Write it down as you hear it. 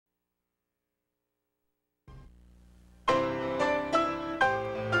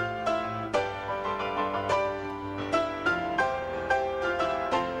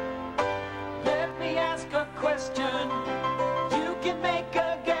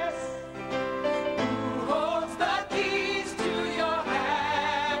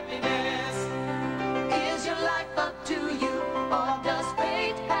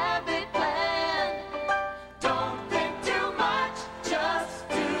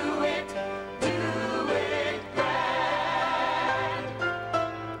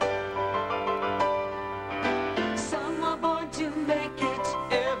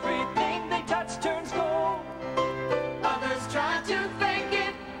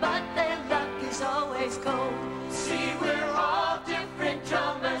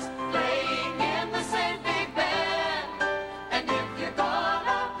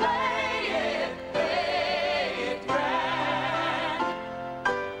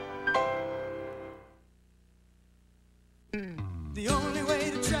The only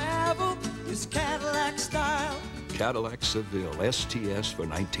way to travel is Cadillac style. Cadillac Seville STS for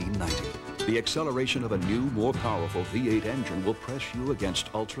 1990. The acceleration of a new, more powerful V8 engine will press you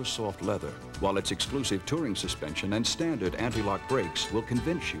against ultra-soft leather, while its exclusive touring suspension and standard anti-lock brakes will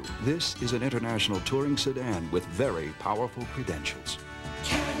convince you this is an international touring sedan with very powerful credentials.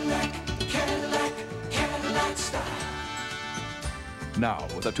 Cadillac, Cadillac, Cadillac style. Now,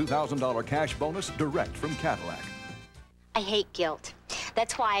 with a $2,000 cash bonus direct from Cadillac. I hate guilt.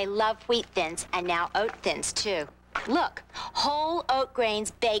 That's why I love wheat thins and now oat thins, too. Look, whole oat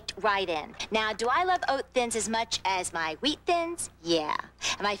grains baked right in. Now, do I love oat thins as much as my wheat thins? Yeah.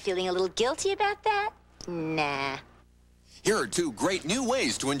 Am I feeling a little guilty about that? Nah. Here are two great new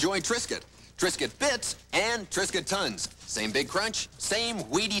ways to enjoy Triscuit. Triscuit Bits and Triscuit Tons. Same big crunch, same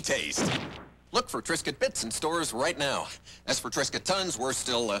wheaty taste. Look for Triscuit Bits in stores right now. As for Triscuit Tons, we're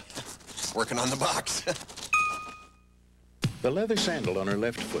still working on the box. The leather sandal on her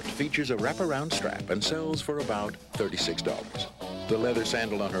left foot features a wraparound strap and sells for about $36. The leather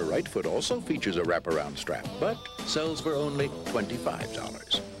sandal on her right foot also features a wraparound strap, but sells for only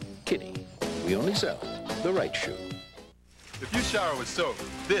 $25. Kitty, we only sell the right shoe. If you shower with soap,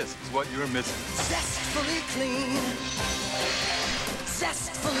 this is what you're missing. Zestfully clean.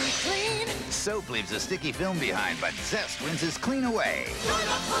 Zestfully clean. Soap leaves a sticky film behind, but Zest rinses clean away. You're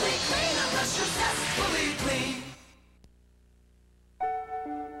not fully clean unless you're zestfully clean.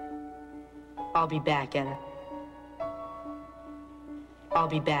 I'll be back, Etta. I'll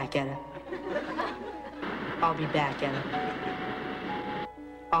be back, Etta. I'll be back, Etta.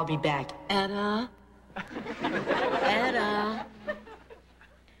 I'll be back. Etta? Etta?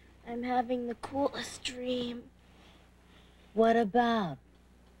 I'm having the coolest dream. What about?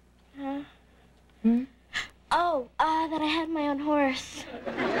 Huh? Oh, that I had my own horse.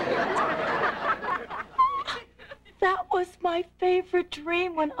 That was my favorite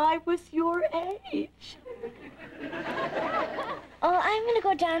dream when I was your age. Oh, I'm gonna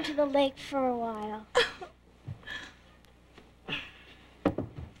go down to the lake for a while.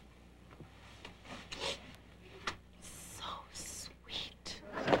 So sweet.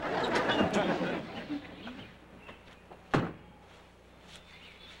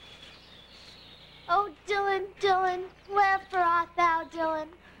 Oh, Dylan, Dylan, wherefore art thou, Dylan?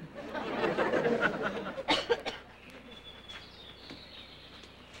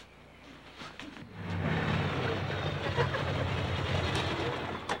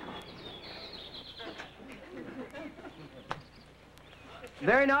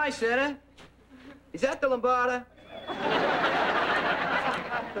 Very nice, Etta. Is that the Lombarda?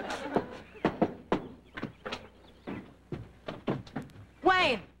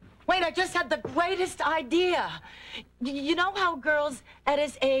 Wayne, I just had the greatest idea. You know how girls at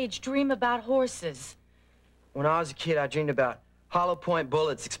his age dream about horses? When I was a kid, I dreamed about hollow point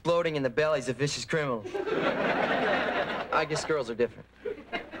bullets exploding in the bellies of vicious criminals. I guess girls are different.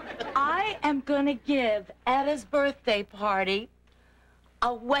 I am gonna give Etta's birthday party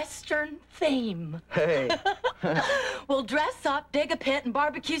a Western theme. Hey. We'll dress up, dig a pit, and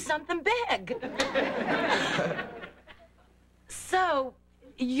barbecue something big. So,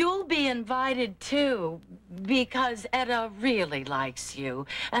 you'll be invited, too, because Etta really likes you,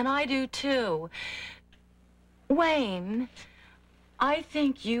 and I do, too. Wayne, I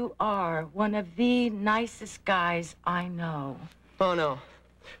think you are one of the nicest guys I know. Oh, no.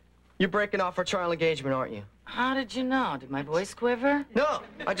 You're breaking off our trial engagement, aren't you? How did you know? Did my voice quiver? No,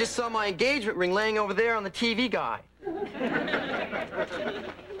 I just saw my engagement ring laying over there on the TV guide.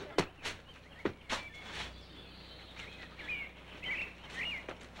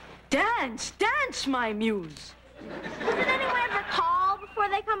 Dance, dance, my muse. Doesn't anyone ever call before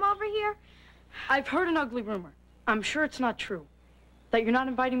they come over here? I've heard an ugly rumor. I'm sure it's not true. That you're not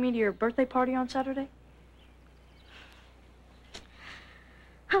inviting me to your birthday party on Saturday?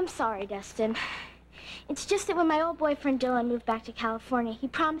 I'm sorry, Destin. It's just that when my old boyfriend Dylan moved back to California, he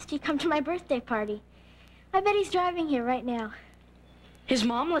promised he'd come to my birthday party. I bet he's driving here right now. His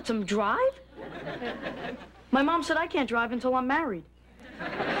mom lets him drive? My mom said I can't drive until I'm married.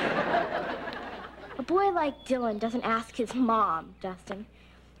 A boy like Dylan doesn't ask his mom, Dustin.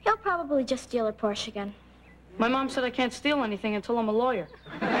 He'll probably just steal her Porsche again. My mom said I can't steal anything until I'm a lawyer.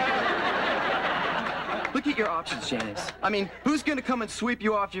 Look at your options, Janice. I mean, who's gonna come and sweep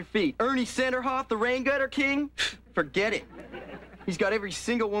you off your feet? Ernie Centerhoff, the rain gutter king? Forget it. He's got every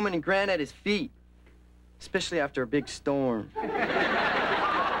single woman in Grand at his feet. Especially after a big storm.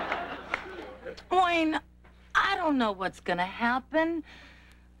 Wayne, I don't know what's gonna happen.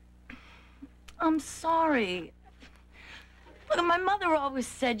 I'm sorry. Look, my mother always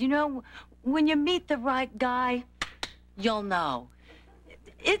said, you know, when you meet the right guy, You'll know.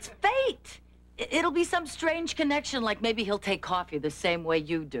 It's fate. It'll be some strange connection, like maybe he'll take coffee the same way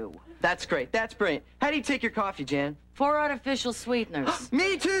you do. That's great. That's brilliant. How do you take your coffee, Jan? 4 artificial sweeteners.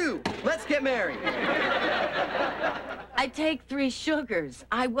 Me too! Let's get married. I take 3 sugars.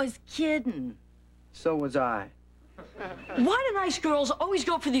 I was kidding. So was I. Why do nice girls always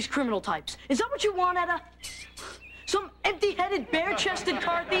go for these criminal types? Is that what you want, Etta? Some empty-headed, bare-chested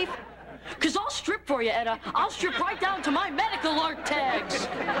car thief? Because I'll strip for you, Etta. I'll strip right down to my medical alert tags.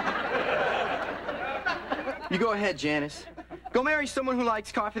 You go ahead, Janice. Go marry someone who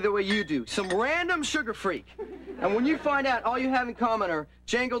likes coffee the way you do. Some random sugar freak. And when you find out all you have in common are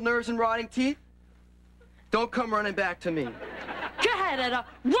jangled nerves and rotting teeth, don't come running back to me. Go ahead, Etta.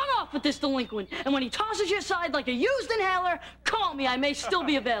 Run off with this delinquent. And when he tosses you aside like a used inhaler, call me. I may still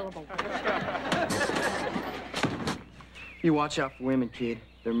be available. You watch out for women, kid.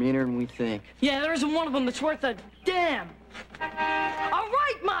 They're meaner than we think. Yeah, there isn't one of them that's worth a damn. All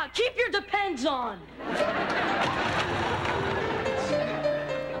right, Ma. Keep your depends on.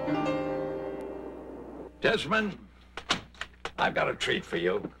 Desmond, I've got a treat for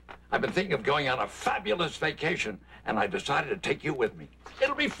you. I've been thinking of going on a fabulous vacation, and I decided to take you with me.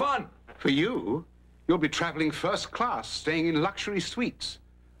 It'll be fun. For you? You'll be traveling first class, staying in luxury suites.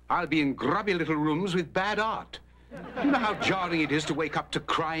 I'll be in grubby little rooms with bad art. You know how jarring it is to wake up to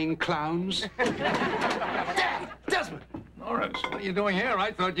crying clowns? Dad! Desmond! Morris, what are you doing here?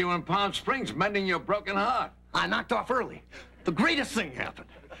 I thought you were in Palm Springs mending your broken heart. I knocked off early. The greatest thing happened.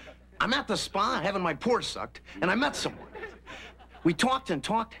 I'm at the spa having my pores sucked, and I met someone. We talked and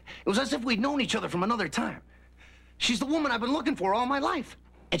talked. It was as if we'd known each other from another time. She's the woman I've been looking for all my life,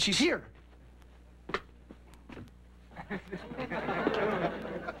 and she's here.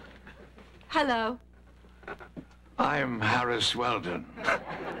 Hello. I'm Harris Weldon.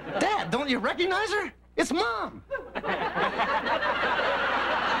 Dad, don't you recognize her? It's Mom.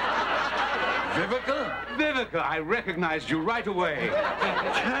 Vivica? Vivica, I recognized you right away.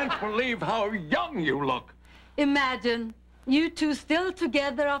 Can't believe how young you look. Imagine, you two still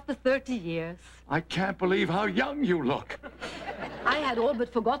together after 30 years. I can't believe how young you look. I had all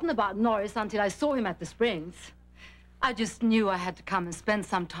but forgotten about Norris until I saw him at the Springs. I just knew I had to come and spend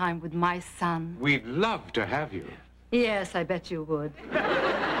some time with my son. We'd love to have you. Yes, I bet you would.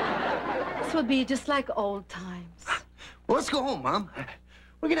 This will be just like old times. Well, let's go home, Mom.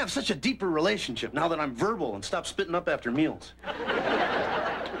 We're gonna have such a deeper relationship now that I'm verbal and stop spitting up after meals.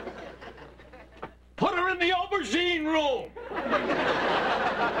 Put her in the aubergine room!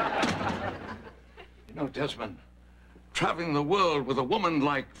 You know, Desmond, traveling the world with a woman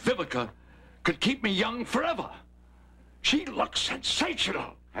like Vivica could keep me young forever. She looks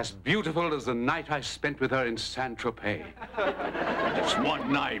sensational. As beautiful as the night I spent with her in Saint-Tropez. Just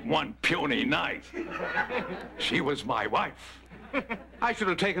one night, one puny night. She was my wife. I should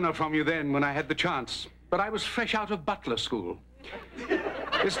have taken her from you then when I had the chance, but I was fresh out of butler school.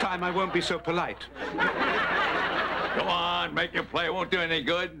 This time I won't be so polite. Go on, make your play. It won't do any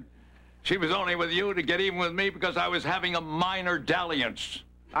good. She was only with you to get even with me because I was having a minor dalliance.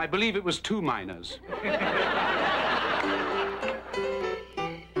 I believe it was 2 minors.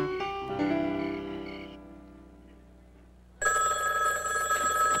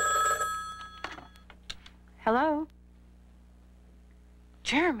 Hello?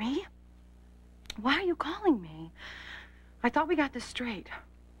 Jeremy? Why are you calling me? I thought we got this straight.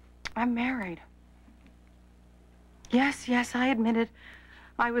 I'm married. Yes, I admit it.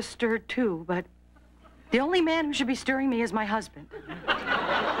 I was stirred too, but the only man who should be stirring me is my husband.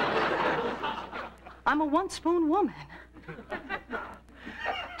 I'm a one-spoon woman.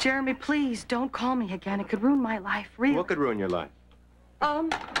 Jeremy, please don't call me again. It could ruin my life, really. What could ruin your life?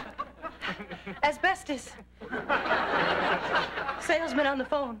 Asbestos. Salesman on the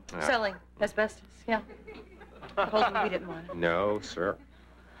phone, selling asbestos, yeah. Told me we didn't want it. No, sir.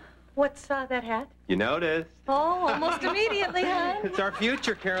 What's that hat? You noticed. Oh, almost immediately, hon. It's our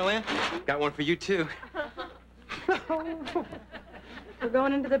future, Carol Ann. Got one for you, too. We're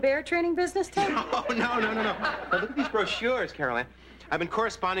going into the bear training business, Tim? Oh, no. Now, look at these brochures, Carol Ann. I've been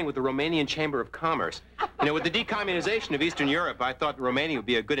corresponding with the Romanian Chamber of Commerce. You know, with the decommunization of Eastern Europe, I thought Romania would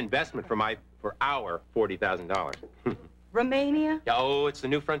be a good investment for our $40,000. Romania? Oh, it's the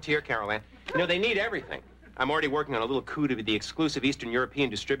new frontier, Carol Ann. You know, they need everything. I'm already working on a little coup to be the exclusive Eastern European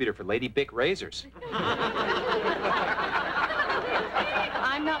distributor for Lady Bic razors.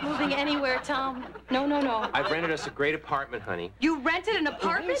 I'm not moving anywhere, Tom. No. I've rented us a great apartment, honey. You rented an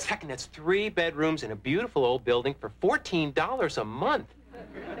apartment? Wait a second, that's 3 bedrooms in a beautiful old building for $14 a month.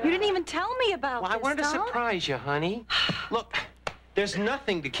 You didn't even tell me about Well, I wanted to surprise you, honey. Look, there's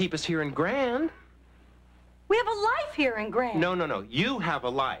nothing to keep us here in Grand. We have a life here in Grand. No, no, no. You have a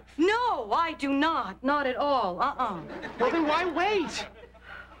life. No, I do not. Not at all. Well, then why wait?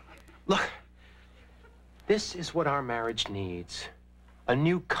 Look, this is what our marriage needs. A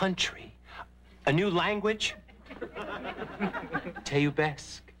new country. A new language.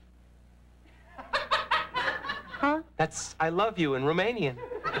 Teubesk. Huh? That's I love you in Romanian.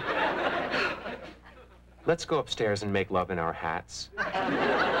 Let's go upstairs and make love in our hats.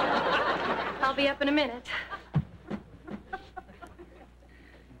 I'll be up in a minute.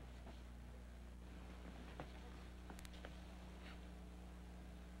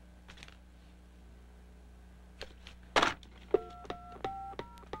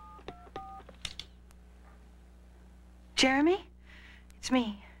 Jeremy? It's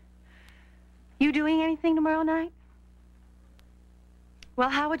me. You doing anything tomorrow night? Well,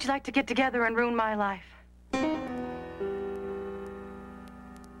 how would you like to get together and ruin my life?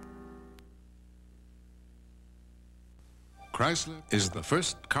 Chrysler is the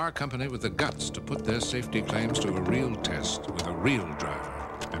first car company with the guts to put their safety claims to a real test with a real driver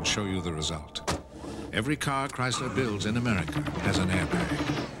and show you the result. Every car Chrysler builds in America has an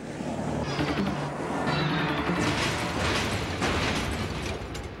airbag.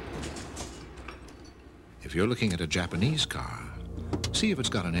 If you're looking at a Japanese car, see if it's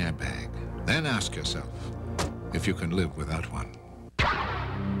got an airbag. Then ask yourself if you can live without one.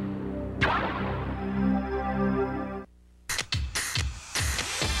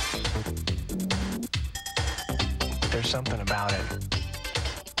 There's something about it.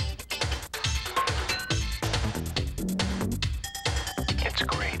 It's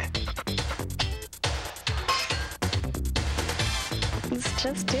great. It's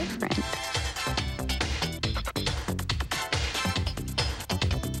just different.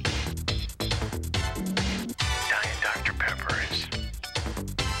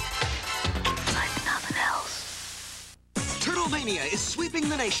 Is sweeping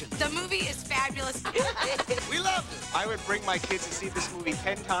the nation. The movie is fabulous. We loved it. I would bring my kids to see this movie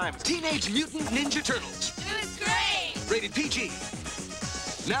 10 times. Teenage Mutant Ninja Turtles. It was great. Rated PG.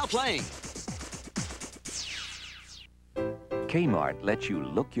 Now playing. Kmart lets you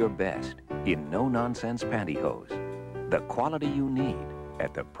look your best in no-nonsense pantyhose. The quality you need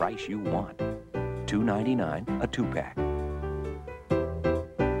at the price you want. $2.99 a 2-pack.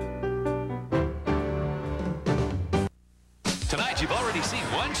 Tonight, you've already seen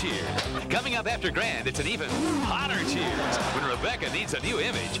one cheer. Coming up after Grand, it's an even hotter cheers. When Rebecca needs a new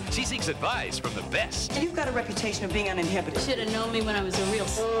image, she seeks advice from the best. You've got a reputation of being uninhibited. Should have known me when I was a real...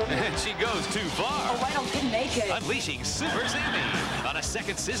 And she goes too far. Oh, I don't get naked. Unleashing Super Sammy on a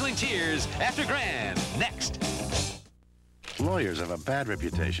second sizzling cheers after Grand. Next. Lawyers have a bad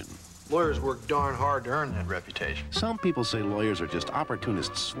reputation. Lawyers work darn hard to earn that reputation. Some people say lawyers are just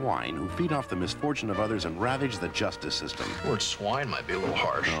opportunist swine who feed off the misfortune of others and ravage the justice system. The word swine might be a little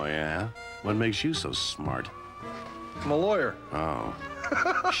harsh. Oh, yeah? What makes you so smart? I'm a lawyer. Oh.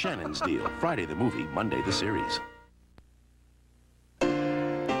 Shannon's Deal. Friday the movie, Monday the series.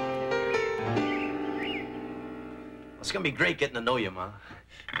 It's gonna be great getting to know you, Ma.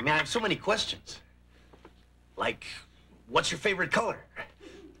 I mean, I have so many questions. Like, what's your favorite color?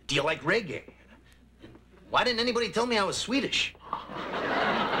 Do you like reggae? Why didn't anybody tell me I was Swedish?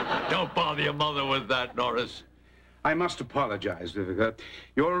 Don't bother your mother with that, Norris. I must apologize, Vivica.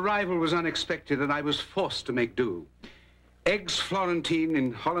 Your arrival was unexpected and I was forced to make do. Eggs Florentine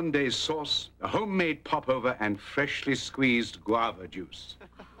in hollandaise sauce, a homemade popover, and freshly squeezed guava juice.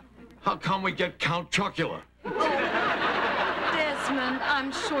 How come we get Count Chocula? Desmond,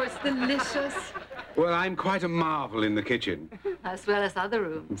 I'm sure it's delicious. Well, I'm quite a marvel in the kitchen. As well as other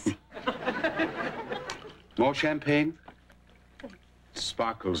rooms. More champagne?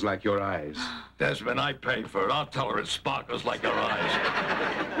 Sparkles like your eyes. Desmond, I paid for it. I'll tell her it sparkles like her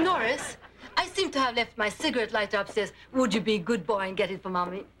eyes. Norris, I seem to have left my cigarette lighter upstairs. Would you be a good boy and get it for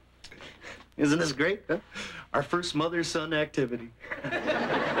Mommy? Isn't this great, huh? Our first mother-son activity.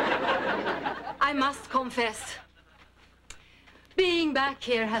 I must confess, being back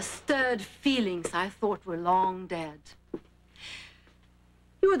here has stirred feelings I thought were long dead.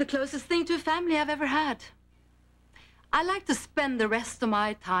 You were the closest thing to a family I've ever had. I like to spend the rest of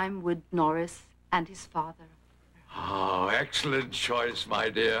my time with Norris and his father. Oh, excellent choice, my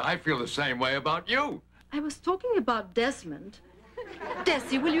dear. I feel the same way about you. I was talking about Desmond.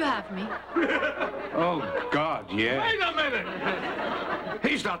 Desi, will you have me? Oh, God, yeah. Wait a minute.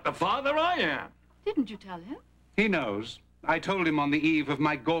 He's not the father, I am. Didn't you tell him? He knows. I told him on the eve of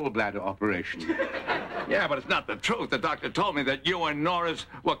my gallbladder operation. Yeah, but it's not the truth. The doctor told me that you and Norris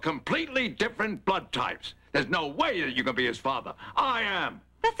were completely different blood types. There's no way that you can be his father. I am.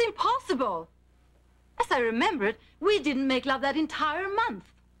 That's impossible. As I remember it, we didn't make love that entire month.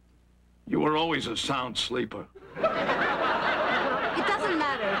 You were always a sound sleeper. It doesn't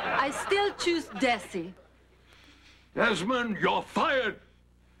matter. I still choose Desi. Desmond, you're fired.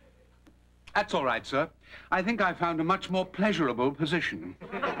 That's all right, sir. I think I found a much more pleasurable position.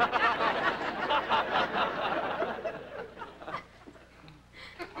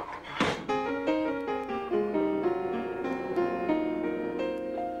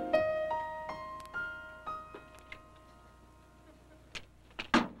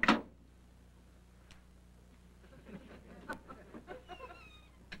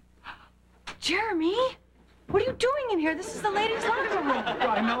 Jeremy, what are you doing in here? This is the ladies' locker room.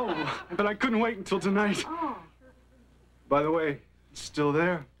 I know, but I couldn't wait until tonight. Oh. By the way, it's still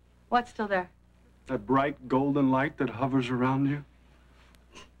there. What's still there? That bright golden light that hovers around you.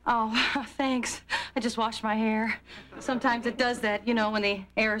 Oh, thanks. I just washed my hair. Sometimes it does that, you know, when the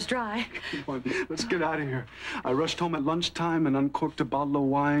air is dry. Come on, let's get out of here. I rushed home at lunchtime and uncorked a bottle of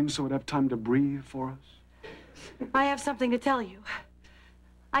wine so I'd have time to breathe for us. I have something to tell you.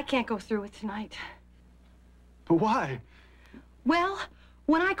 I can't go through with tonight. But why? Well,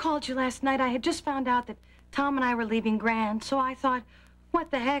 when I called you last night, I had just found out that Tom and I were leaving Grand, so I thought, what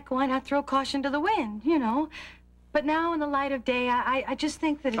the heck, why not throw caution to the wind, you know? But now, in the light of day, I just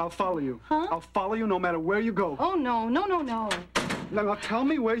think that I'll follow you. Huh? I'll follow you no matter where you go. Oh, no. Now tell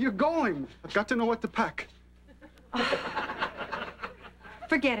me where you're going. I've got to know what to pack.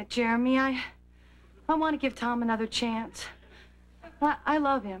 Forget it, Jeremy. I want to give Tom another chance. I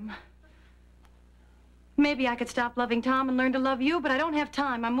love him. Maybe I could stop loving Tom and learn to love you, but I don't have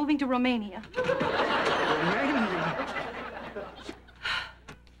time. I'm moving to Romania. Romania?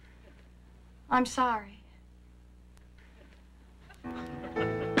 I'm sorry.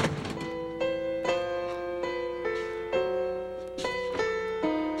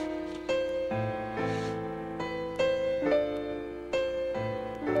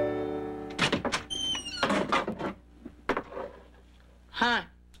 Huh?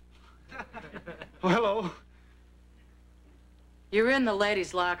 Oh, hello. You're in the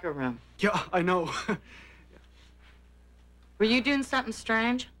ladies' locker room. Yeah, I know. Were you doing something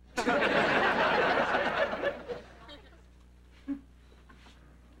strange?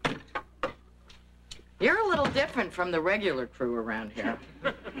 You're a little different from the regular crew around here.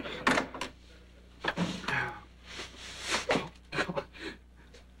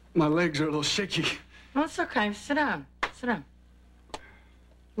 My legs are a little shaky. Oh, it's okay. Sit down. Sit down.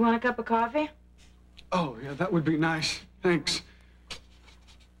 You want a cup of coffee? Oh, yeah, that would be nice. Thanks.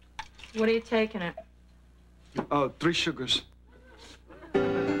 What are you taking it? 3 sugars. Howdy,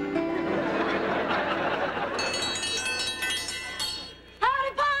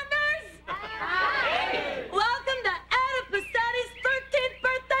 partners! Hi! Welcome to Ada Passetti's 13th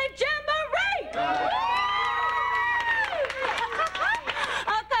birthday jamboree!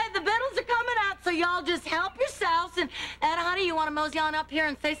 Okay, the vittles are coming out, so y'all just help yourselves. And, Ada, honey, you want to mosey on up here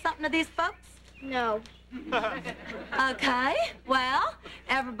and say something to these folks? No. Okay, well,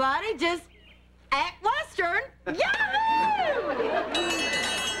 everybody just act Western. Yahoo!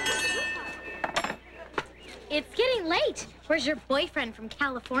 It's getting late. Where's your boyfriend from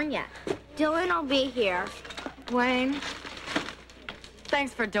California? Dylan will be here. Wayne,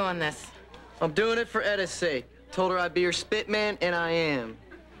 thanks for doing this. I'm doing it for Eda's sake. Told her I'd be her spit man, and I am.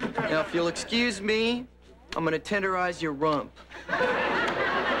 Now, if you'll excuse me, I'm gonna tenderize your rump.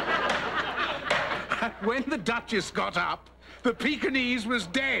 When the Duchess got up, the Pekingese was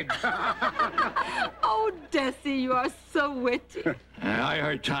dead. Oh, Desi, you are so witty. I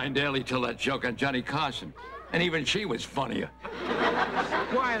heard Tyne Daly tell that joke on Johnny Carson, and even she was funnier.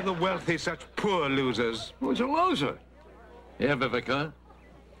 Why are the wealthy such poor losers? Who's a loser? Here, Vivica.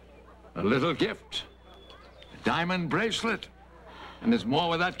 A little gift. A diamond bracelet. And there's more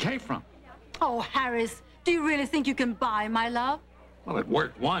where that came from. Oh, Harris, do you really think you can buy my love? Well, it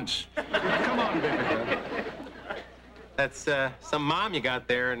worked once. Come on, Vivica. That's some mom you got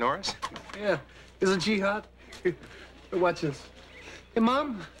there, Norris. Yeah. Isn't she hot? Watch this. Hey,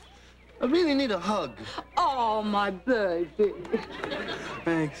 Mom, I really need a hug. Oh, my baby.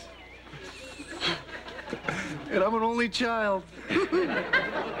 Thanks. And I'm an only child.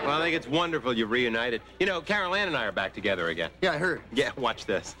 Well, I think it's wonderful you've reunited. You know, Carol Ann and I are back together again. Yeah, I heard. Yeah, watch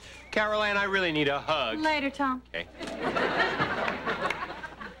this. Carol Ann, I really need a hug. Later, Tom. Okay.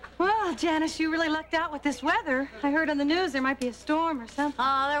 Well, Janice, you really lucked out with this weather. I heard on the news there might be a storm or something.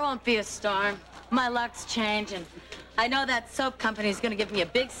 Oh, there won't be a storm. My luck's changing. I know that soap company's gonna give me a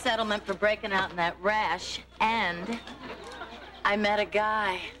big settlement for breaking out in that rash, and I met a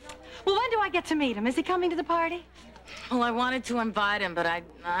guy. Well, when do I get to meet him? Is he coming to the party? Well, I wanted to invite him, but I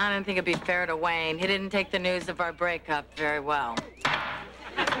didn't think it'd be fair to Wayne. He didn't take the news of our breakup very well.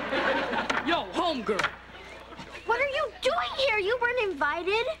 Yo, homegirl. What are you doing here? You weren't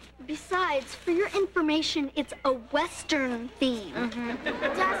invited. Besides, for your information, it's a Western theme.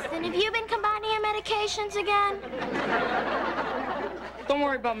 Dustin, have you been combining your medications again? Don't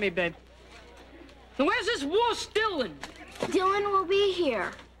worry about me, babe. Now, where's this wuss Dylan? Dylan will be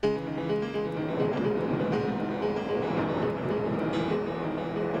here.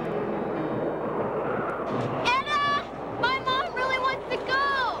 Anna! My mom really wants to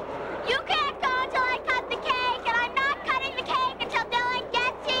go. You can't go until I cut the cake, and I'm not cutting the cake until Dylan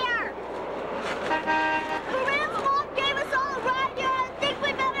gets here. Corinne's mom gave us all a ride here. I think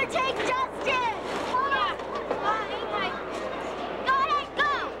we better take Justin. Hold on. Go ahead,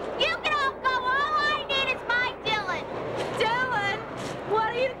 go. You can all go. All I need is my Dylan. Dylan, what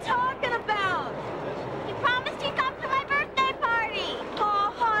are you talking about? He promised he'd come to my birthday party.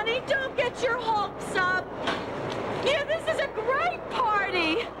 Oh, honey, don't get your hopes up. Yeah, this is a great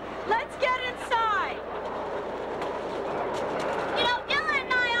party. Let's get inside. You know, Dylan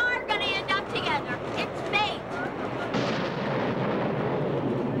and I are going to end up together. It's fate.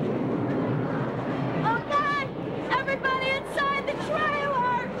 Okay, everybody inside the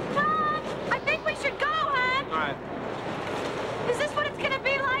trailer. Mom, I think we should go, hon. All right. Is this what it's going to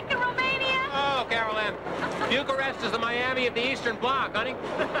be like in Romania? Oh, Carol Ann. Bucharest is the Miami of the Eastern Bloc, honey.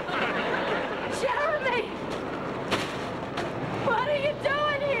 Jeremy! What are you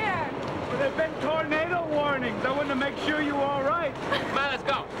doing here? Well, there've been tornado warnings. I wanted to make sure you were all right. Come on, let's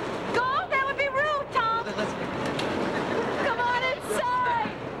go. Go? That would be rude, Tom. Come on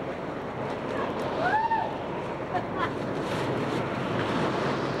inside.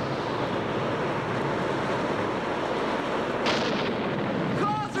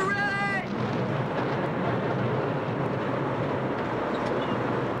 Calls are ready!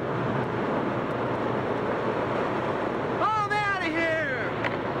 I'm out of here!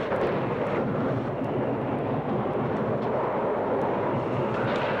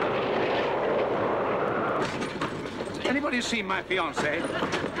 Anybody seen my fiancée?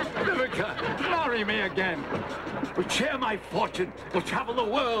 Vivica, marry me again. We'll share my fortune. We'll travel the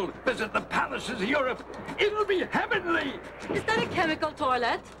world, visit the palaces of Europe. It'll be heavenly. Is that a chemical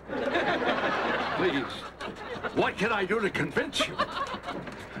toilet? Please, what can I do to convince you?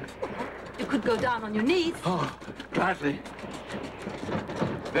 You could go down on your knees. Oh, gladly.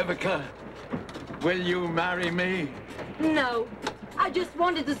 Vivica, will you marry me? No. I just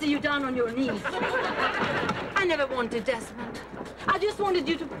wanted to see you down on your knees. I never wanted Desmond. I just wanted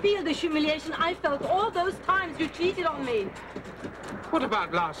you to feel the humiliation I felt all those times you cheated on me. What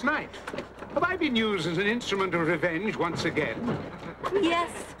about last night? Have I been used as an instrument of revenge once again?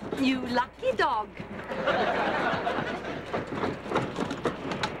 Yes, you lucky dog.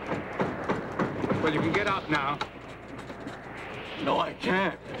 Well, you can get out now. No, I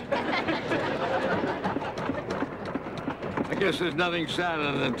can't. I guess there's nothing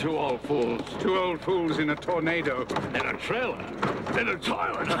sadder than two old fools. Two old fools in a tornado. In a trailer. In a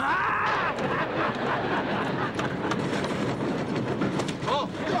toilet. Oh!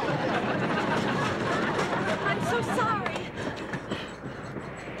 I'm so sorry.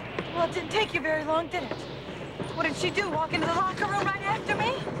 Well, it didn't take you very long, did it? What did she do, walk into the locker room right after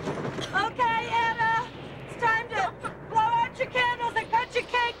me? Okay, Anna, it's time to blow out your candles and cut your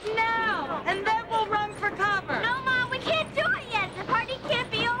cake now, and then we'll run for cover. No, Mom, we can't do it yet. The party can't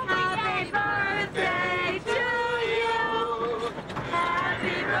be over yet. Happy birthday to you.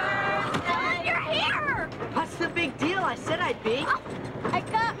 Happy birthday. You're here. What's the big deal? I said I'd be. Oh, I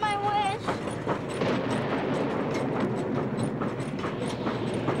got my wish.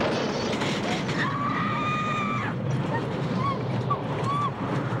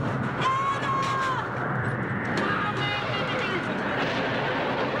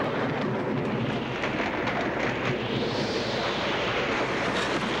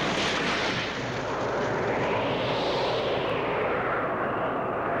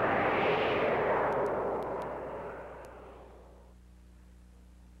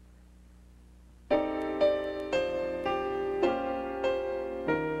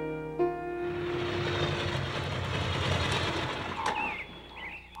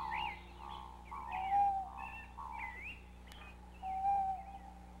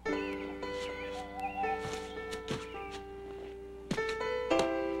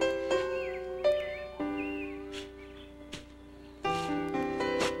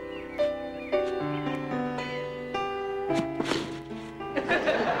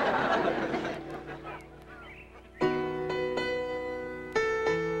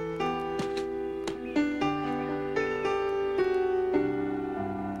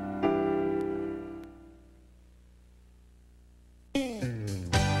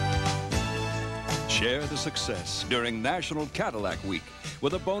 Share the success during National Cadillac Week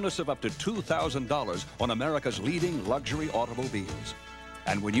with a bonus of up to $2,000 on America's leading luxury automobiles.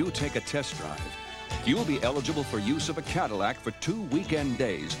 And when you take a test drive, you'll be eligible for use of a Cadillac for 2 weekend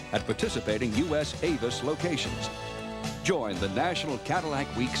days at participating U.S. Avis locations. Join the National Cadillac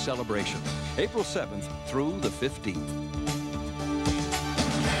Week celebration, April 7th through the 15th.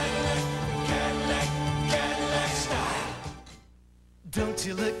 Cadillac style. Don't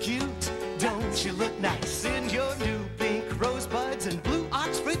you look cute? Don't you look nice in your new pink rosebuds and blue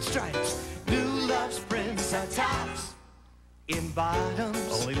Oxford stripes? New Love's prints are tops. In bottoms.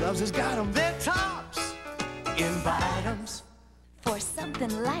 Only Love's has got them. They're tops. In bottoms. For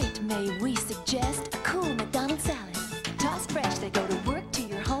something light, may we suggest a cool McDonald's salad. Tossed fresh, they go to work, to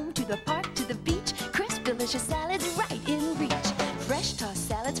your home, to the park, to the beach. Crisp, delicious salads right in reach. Fresh tossed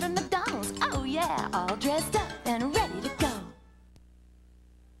salads from McDonald's. Oh yeah, all dressed up and ready to go.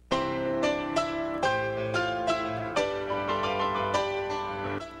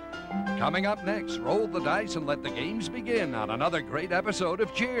 Coming up next, roll the dice and let the games begin on another great episode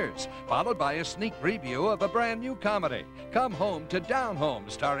of Cheers, followed by a sneak preview of a brand new comedy, Come Home to Down Home,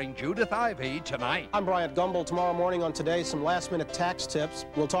 starring Judith Ivey tonight. I'm Bryant Gumbel. Tomorrow morning on Today, some last-minute tax tips.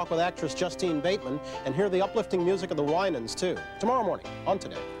 We'll talk with actress Justine Bateman and hear the uplifting music of the Winans, too. Tomorrow morning on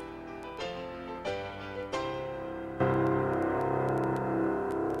Today.